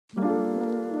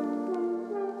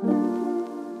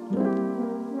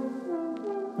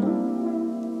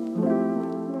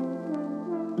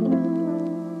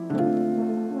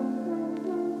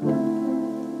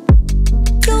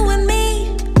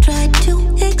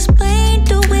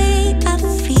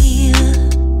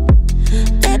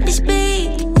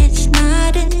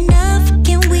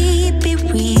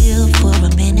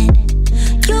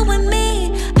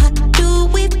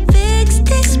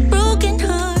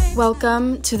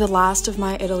Welcome to the last of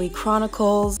my Italy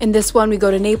chronicles. In this one, we go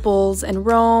to Naples and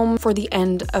Rome for the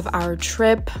end of our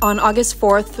trip. On August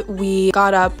 4th, we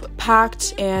got up,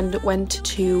 packed, and went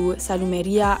to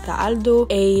Salumeria da Aldo,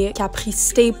 a Capri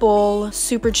staple,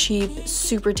 super cheap,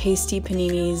 super tasty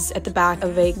paninis at the back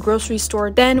of a grocery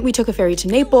store. Then we took a ferry to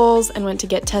Naples and went to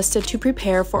get tested to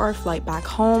prepare for our flight back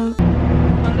home.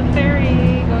 On the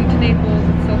ferry, going to Naples.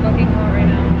 It's so fucking hot right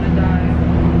now, I'm gonna die.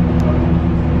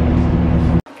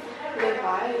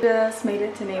 Just made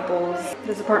it to Naples.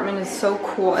 This apartment is so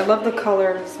cool. I love the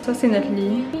colors. Ça c'est notre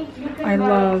lit. I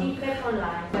love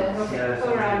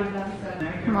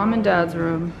Mom and Dad's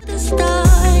room.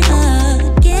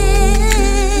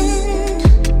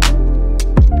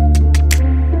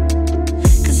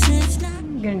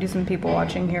 I'm gonna do some people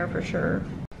watching here for sure.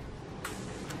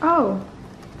 Oh,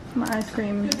 my ice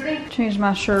cream. Changed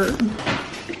my shirt.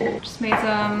 Just made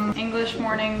some English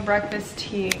morning breakfast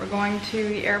tea. We're going to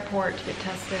the airport to get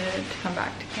tested to come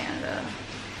back to Canada.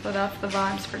 So that's the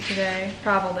vibes for today.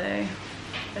 Travel day,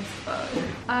 I suppose.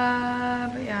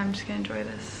 But yeah, I'm just gonna enjoy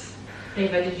this.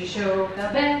 Ava, did you show the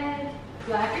bed?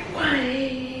 Black and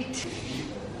white.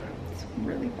 It's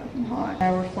really fucking hot.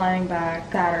 We're flying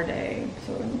back Saturday,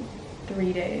 so in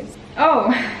 3 days.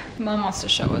 Oh, Mom wants to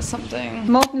show us something.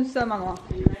 Montre-nous ça, Maman.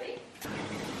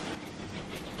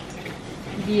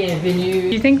 Bienvenue. Do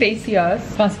you think they see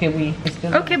us? Je pense que oui.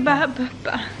 Okay, bye.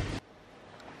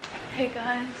 Hey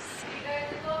guys.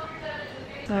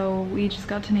 So we just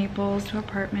got to Naples, to our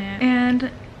apartment, and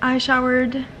I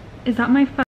showered. Is that my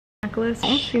necklace?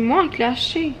 Oh, c'est moi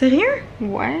enclenché. Sérieux?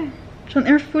 Ouais. J'en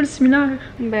ai un full similaire.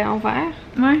 Ben, en vert.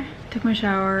 Ouais. Took my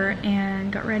shower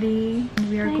and got ready.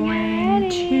 We are going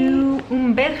to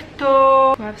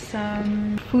Umberto to have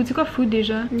some food. C'est quoi food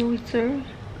déjà? Nourriture.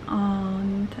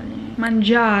 En italien.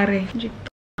 Mangiare. J'ai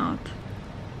hâte.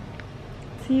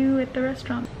 See you at the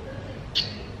restaurant.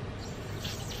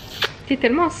 T'es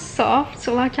tellement soft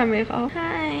sur la caméra.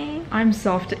 Hi. I'm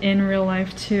soft in real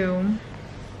life too.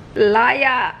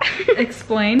 Laia.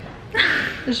 Explain.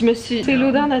 Je me suis... C'est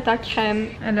l'odeur de ta crème.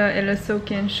 Elle a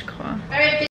soak in, je crois.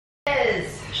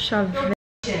 Chavette.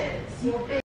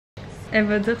 Elle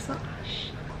va dire ça.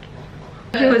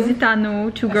 Positano.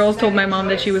 2 girls told my mom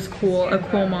that she was cool, a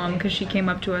cool mom, because she came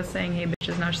up to us saying, hey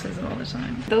bitches, now she says it all the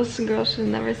time. Those girls should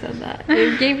have never said that.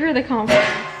 They gave her the compliment.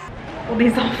 Well,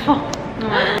 these enfants.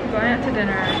 Going out to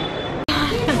dinner.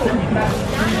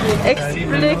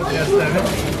 Explique.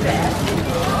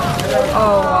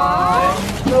 Oh wow.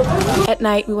 At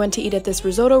night, we went to eat at this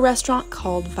risotto restaurant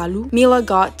called Valu. Mila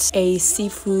got a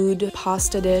seafood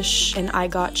pasta dish and I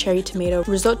got cherry tomato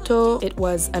risotto. It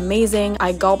was amazing.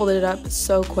 I gobbled it up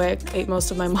so quick. Ate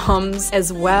most of my mom's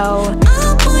as well.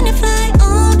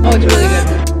 Oh, it's really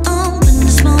good.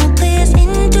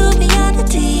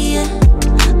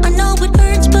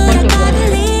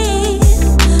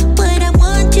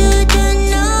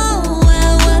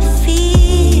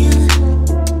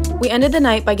 We ended the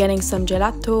night by getting some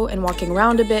gelato and walking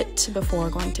around a bit before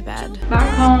going to bed. Back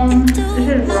home. This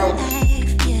is gross.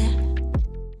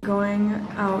 Going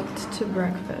out to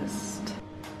breakfast.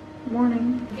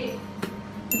 Morning.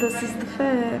 This is the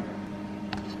fit.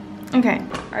 Okay,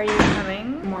 are you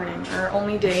coming? Morning. Our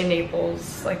only day in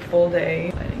Naples, like full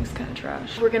day. Lighting's kind of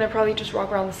trash. We're gonna probably just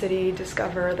walk around the city,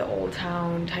 discover the old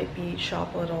town, type beat,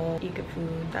 shop a little, eat good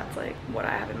food. That's like what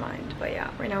I have in mind. But yeah,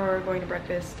 right now we're going to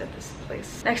breakfast at this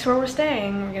place next to where we're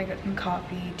staying. We're gonna get some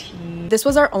coffee, tea. This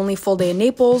was our only full day in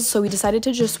Naples, so we decided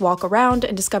to just walk around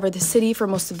and discover the city for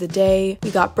most of the day.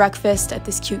 We got breakfast at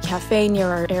this cute cafe near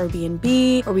our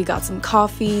Airbnb, where we got some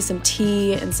coffee, some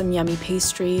tea, and some yummy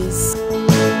pastries.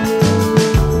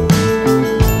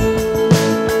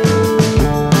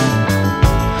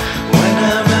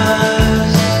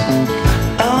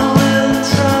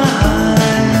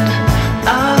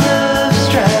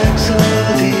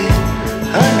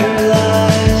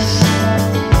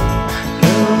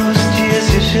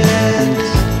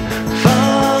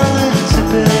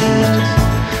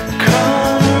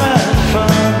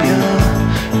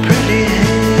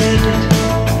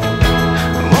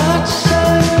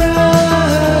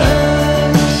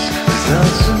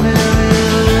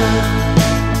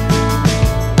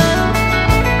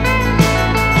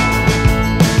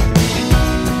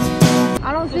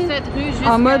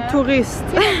 En mode touriste.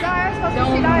 Where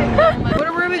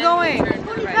are we going?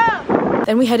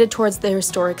 Then we headed towards the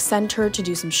historic center to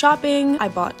do some shopping. I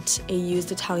bought a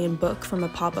used Italian book from a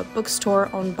pop-up bookstore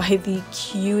owned by the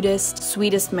cutest,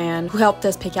 sweetest man who helped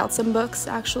us pick out some books,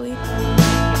 actually.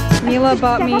 Mila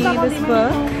bought me this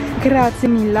book. Grazie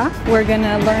Mila. We're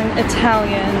gonna learn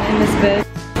Italian in this bit.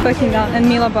 And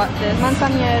Mila bought this.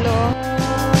 Montaniello.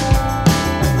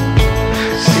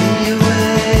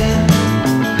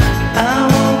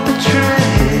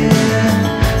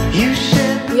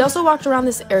 also walked around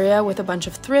this area with a bunch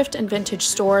of thrift and vintage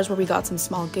stores where we got some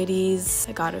small goodies.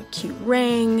 I got a cute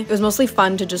ring. It was mostly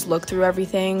fun to just look through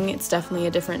everything. It's definitely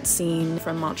a different scene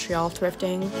from Montreal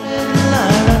thrifting.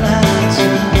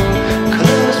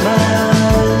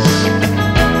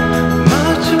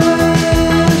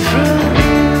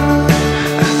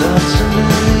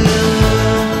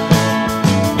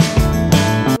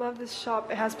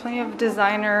 Shop. It has plenty of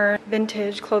designer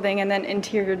vintage clothing and then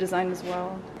interior design as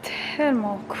well.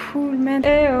 Tellement cool, man.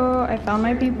 Hey oh, I found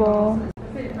my people.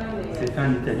 C'est fait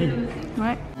en Italie.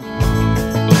 Ouais.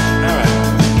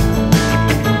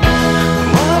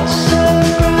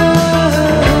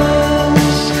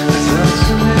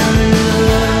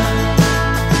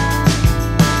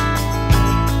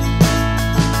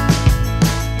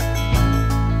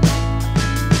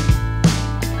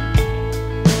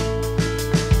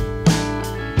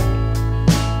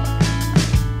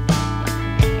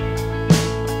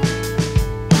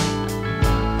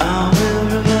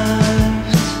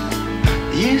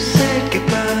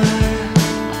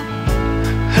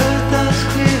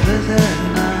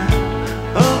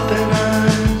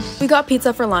 We got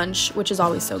pizza for lunch, which is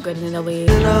always so good in Italy.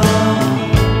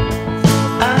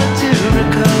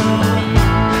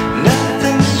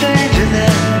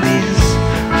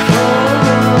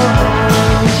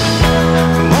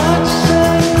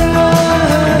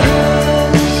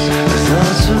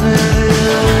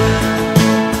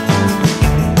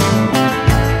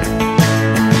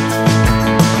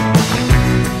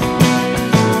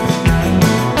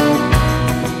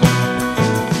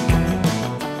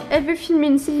 Elle veut filmer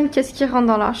une scène, qu'est-ce qui rentre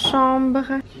dans la chambre?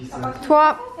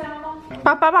 Toi,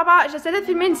 papa, j'essaie de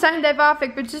filmer une scène d'Eva, fait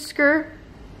que peux-tu que...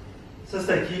 Ça,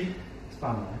 c'est à qui? C'est pas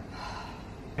moi.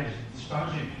 Je pense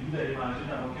que j'ai plus goût d'aller manger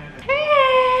dans aucun...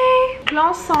 Hey! Là,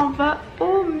 on s'en va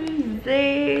au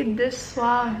musée de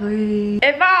soirée.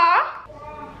 Eva!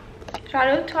 Je vais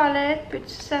aller aux toilettes,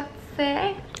 peux-tu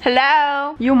sortir?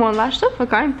 Hello! Yo, mon lash stuff va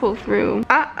quand même pull through.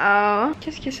 Uh-oh.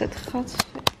 Qu'est-ce que cette race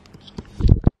fait?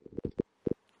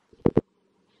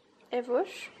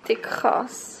 Evouche, t'es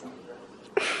crosse.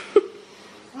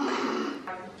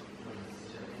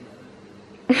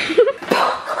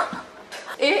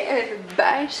 Et elle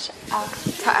bêche à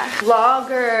terre.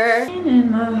 Vlogger.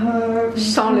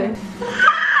 Sens-le.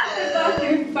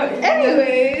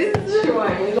 Anyways.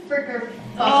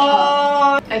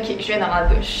 Oh. Ok, je viens dans la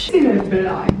douche. C'est une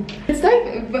blague.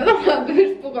 C'est va dans la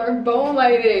douche pour un bon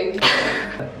lighting.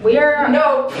 We are...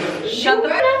 No. Shut the...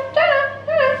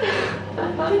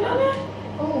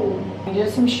 Oh, we did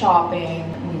some shopping.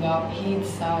 We got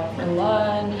pizza for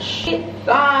lunch.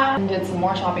 And did some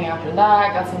more shopping after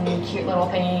that. Got some cute little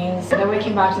things. Then we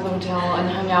came back to the hotel and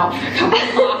hung out for a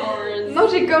couple of hours. No,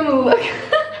 she come look.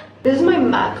 This is my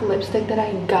MAC lipstick that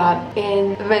I got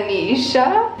in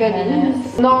Venetia.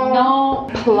 Venice. No.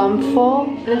 Plumful.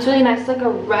 And it's really nice, like a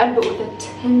red but with a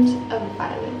tint of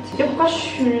violet. Pourquoi je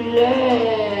suis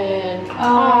laide?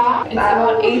 It's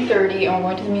about 8:30 and we're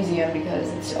going to the museum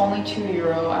because it's only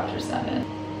 €2 after 7.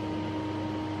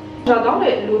 J'adore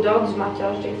l'odeur du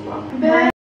maquillage des fois.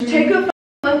 Take a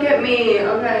look at me,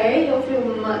 okay? You'll feel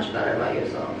much better about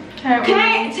yourself.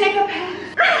 Okay, take a pen.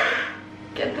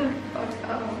 Get the fuck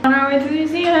out. On our way to the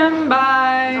museum,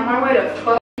 bye! On our way to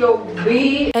fuck your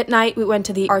beat. At night, we went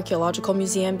to the archaeological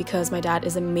museum because my dad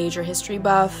is a major history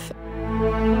buff.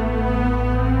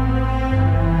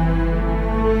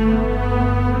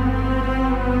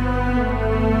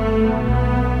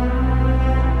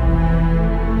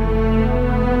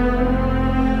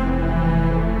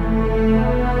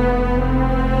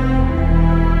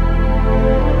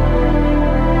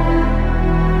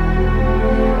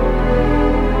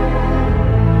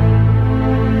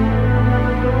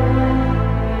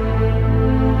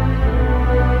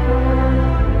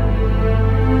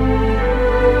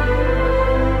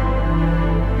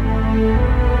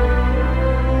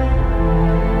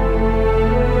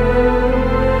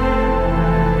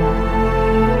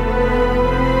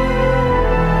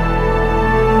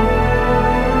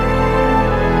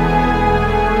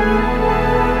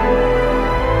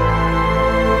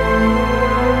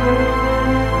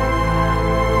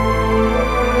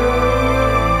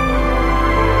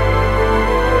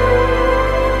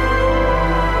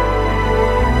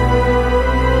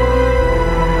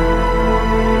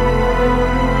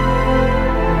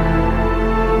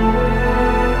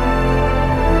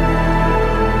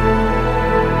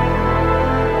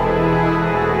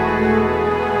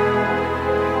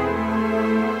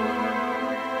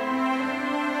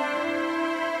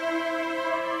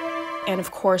 And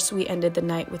of course, we ended the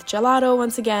night with gelato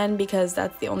once again because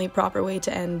that's the only proper way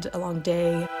to end a long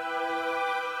day.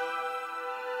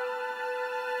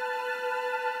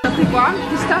 voir,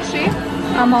 pistaché.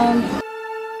 Amande.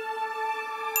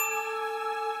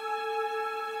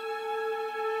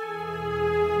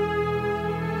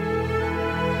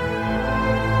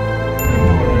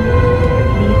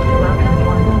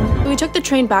 We took the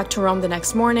train back to Rome the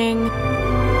next morning.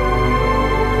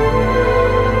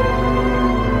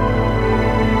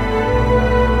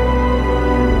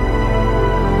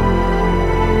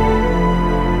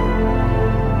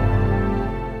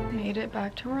 Made it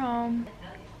back to Rome.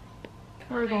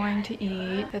 We're going to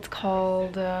eat. It's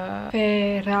called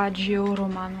Raggio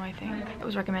Romano, I think. It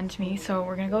was recommended to me, so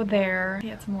we're gonna go there,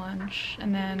 get some lunch,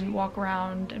 and then walk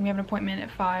around. And we have an appointment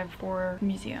at 5 for the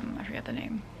museum. I forget the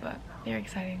name, but very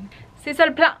exciting. C'est ça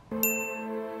le plan!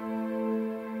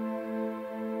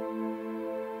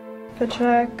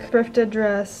 Pacheck, thrifted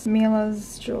dress,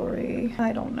 Mila's jewelry,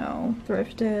 I don't know,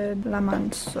 thrifted La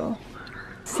Manso.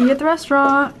 See you at the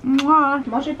restaurant. Mwah.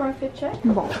 Moi j'ai pas un fit check.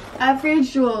 Bon.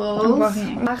 Average On voit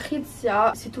rien.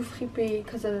 Maritia, c'est tout frippé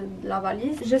cause de la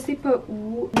valise. Je sais pas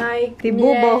où. Nike. Des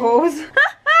beaux beaux roses.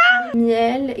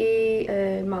 Miel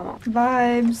et maman.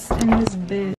 Vibes in this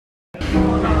bitch.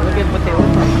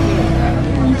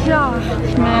 Yeah,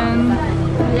 man.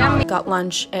 Got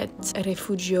lunch at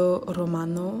Refugio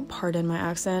Romano, pardon my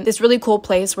accent. This really cool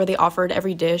place where they offered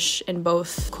every dish in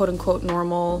both quote-unquote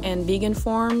normal and vegan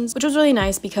forms, which was really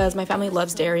nice because my family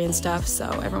loves dairy and stuff, so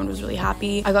everyone was really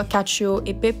happy. I got cacio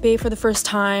e pepe for the first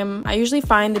time. I usually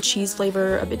find the cheese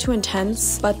flavor a bit too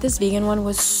intense, but this vegan one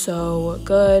was so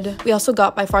good. We also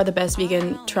got by far the best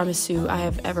vegan tiramisu I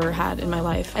have ever had in my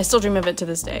life. I still dream of it to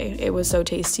this day. It was so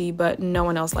tasty, but no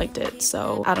one else liked it,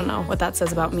 so I don't know what that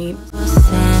says about me.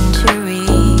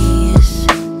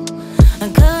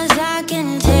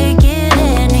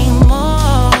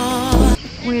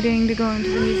 Waiting to go into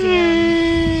the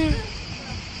museum.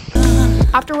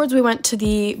 Afterwards, we went to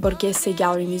the Borghese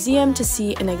Gallery Museum to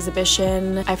see an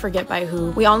exhibition. I forget by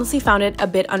who. We honestly found it a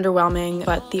bit underwhelming,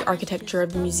 but the architecture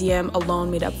of the museum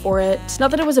alone made up for it. Not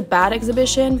that it was a bad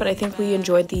exhibition, but I think we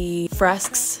enjoyed the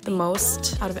fresques the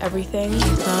most out of everything.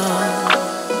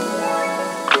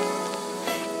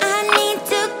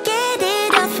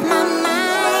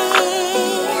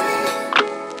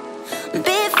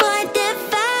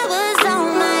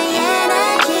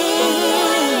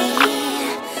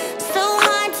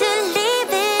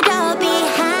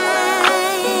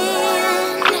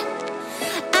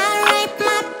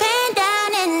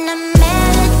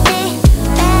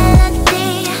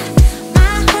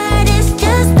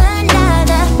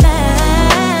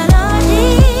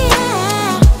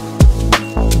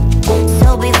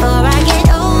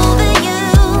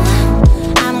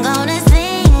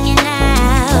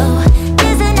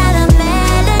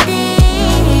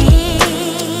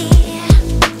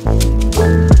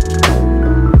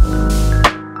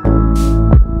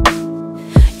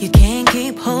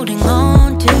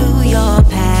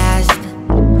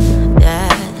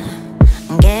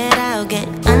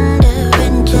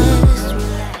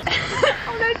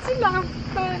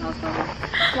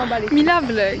 Mila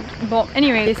vlog. Bon,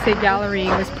 anyway, this gallery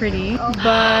was pretty,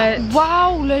 but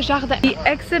wow, le jardin. The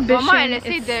exhibition Maman, elle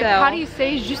essaie de, how do you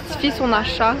say, justifier son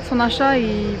achat. Son achat,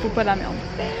 il faut pas la merde.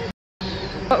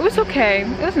 But it was okay.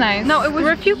 It was nice. No, it was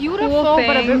a few beautiful, cool things,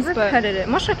 but a bit repetitive.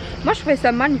 Moi, je trouvais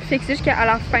ça magnifique. C'est juste qu'à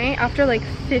la fin, after like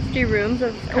 50 rooms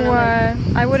of kind of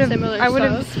like I would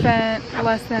have spent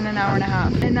less than an hour and a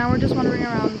half. And now we're just wandering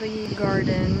around the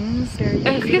gardens. Very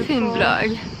Est-ce que c'est une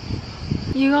blague?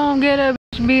 You gonna get a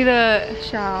bitch beat up.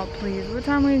 Child, please. What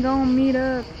time we gonna meet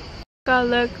up? Gotta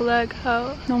look like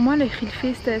how. Non, moi, le cri de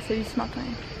fille, c'était celui ce matin.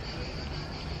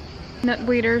 Notre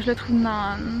waiter, je le trouve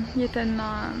non. Il était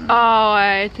non. Oh,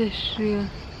 ouais, t'es chiant.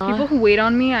 People who wait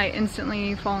on me, I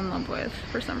instantly fall in love with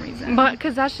for some reason. But,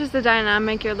 cause that's just the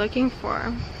dynamic you're looking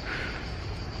for.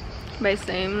 Ben,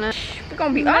 same, là. We're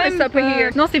gonna be honest up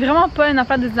here. Non, c'est vraiment pas une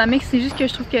affaire de dynamique, c'est juste que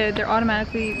je trouve que they're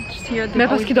automatically just here. Mais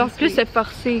parce qu'ils doivent plus se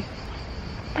forcer.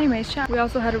 Anyways, we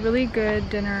also had a really good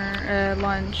dinner,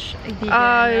 lunch, vegan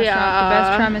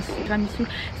yeah. The best tiramisu.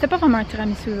 C'était pas vraiment un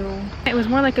tiramisu though. It was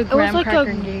more like a graham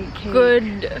cracker cake.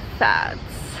 Good fats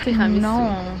tiramisu.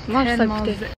 Non, moi je tellement.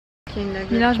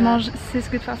 Là, je fat. mange 6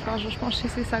 good fats par jour. Je pense que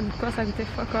je sais ça goûte quoi, ça goûtait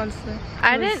fuck all ça.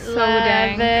 I didn't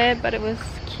love it, but it was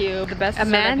cute. The best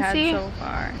dessert I've had so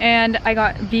far. And I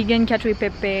got vegan cacio e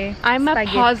pepe. I'm a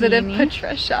positive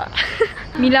Patricia.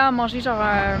 Mila a mangé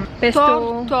genre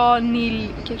pesto.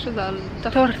 Tortellini, quelque chose dans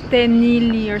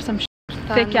tortellini or some shit.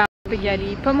 C'était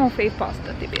spaghetti. Pas mon fave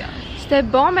pasta, TBH. C'était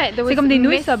bon, mais there was comme des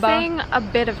nouilles soba. missing a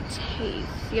bit of taste.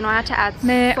 You know, I had to add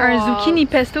mais salt. Un zucchini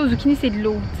pesto, zucchini c'est de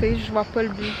l'eau, tu sais, je vois pas le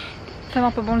but.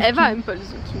 Tellement pas bon le Eva zucchini. aime pas le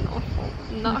zucchini en fond.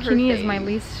 Not her Zucchini is fave. my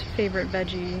least favorite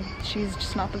veggie. She's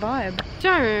just not the vibe. C'est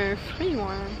un fruit ou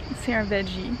un... C'est un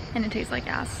veggie and it tastes like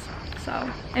ass. So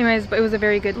anyways, but it was a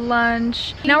very good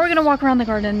lunch. Now we're gonna walk around the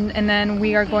garden and then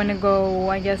we are going to go,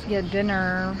 I guess, get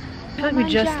dinner. I feel like we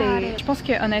just ate. Je pense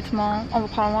que honnêtement, on va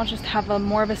probablement just have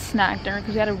more of a snack dinner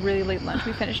because we had a really late lunch.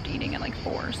 We finished eating at like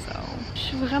 4, so. Je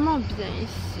suis vraiment bien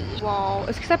ici. Wow,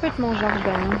 est-ce que ça peut être mon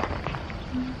jardin?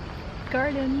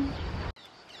 Garden.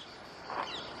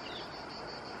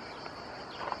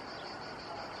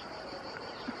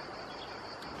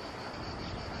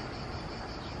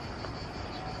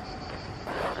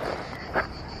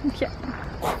 Ok.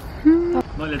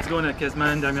 Bon, let's go, on a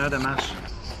quasiment une demi-heure de marche.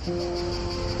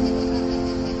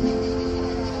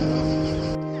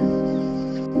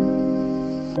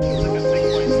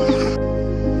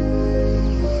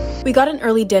 We got an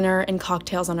early dinner and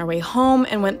cocktails on our way home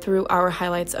and went through our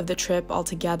highlights of the trip all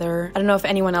together. I don't know if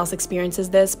anyone else experiences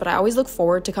this, but I always look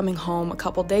forward to coming home a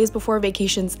couple days before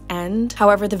vacations end.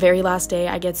 However, the very last day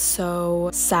I get so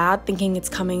sad thinking it's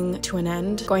coming to an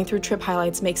end. Going through trip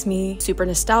highlights makes me super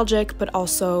nostalgic, but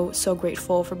also so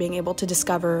grateful for being able to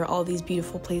discover all these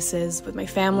beautiful places with my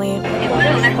family.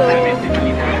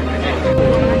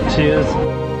 Cheers.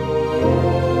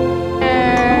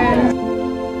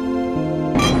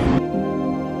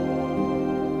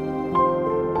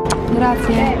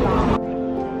 Grazie.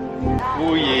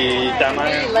 Ooh, ta mère. I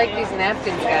really like these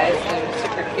napkins, guys. They're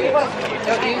super cute.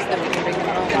 Don't use them when you bring them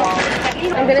home.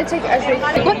 I'm gonna take a drink.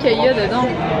 C'est quoi qu'il y a dedans?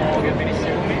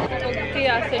 Goûter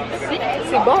à celui-ci.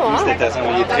 C'est bon, hein? C'était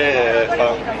il est très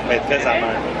fort, mais très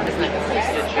amer.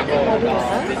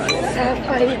 Ça va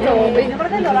failli tomber.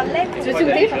 Tu veux-tu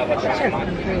goûter?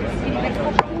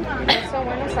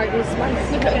 Ça glisse mal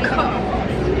ici.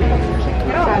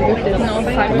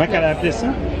 Comment qu'elle a appelé ça?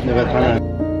 Je devais prendre un...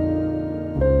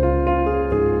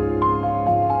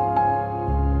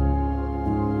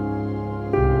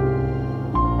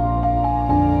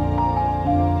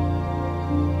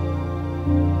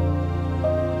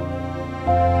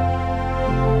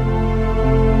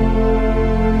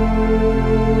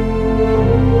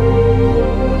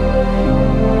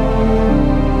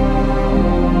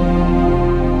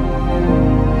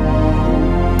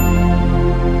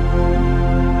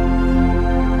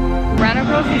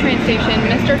 Station,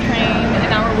 missed our train, and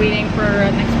now we're waiting for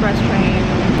an express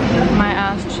train. My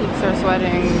ass cheeks are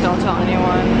sweating, don't tell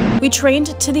anyone. We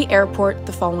trained to the airport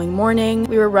the following morning.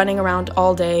 We were running around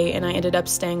all day and I ended up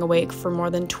staying awake for more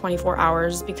than 24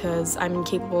 hours because I'm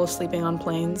incapable of sleeping on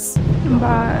planes.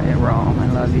 Bye, Rome,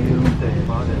 I love you.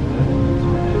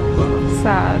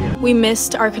 Sad. We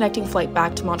missed our connecting flight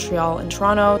back to Montreal and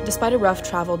Toronto. Despite a rough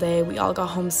travel day, we all got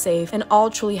home safe and all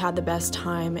truly had the best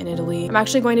time in Italy. I'm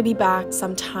actually going to be back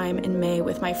sometime in May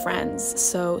with my friends,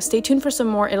 so stay tuned for some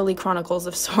more Italy chronicles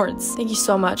of sorts. Thank you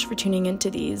so much for tuning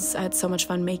into these. I had so much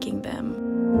fun making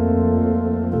them.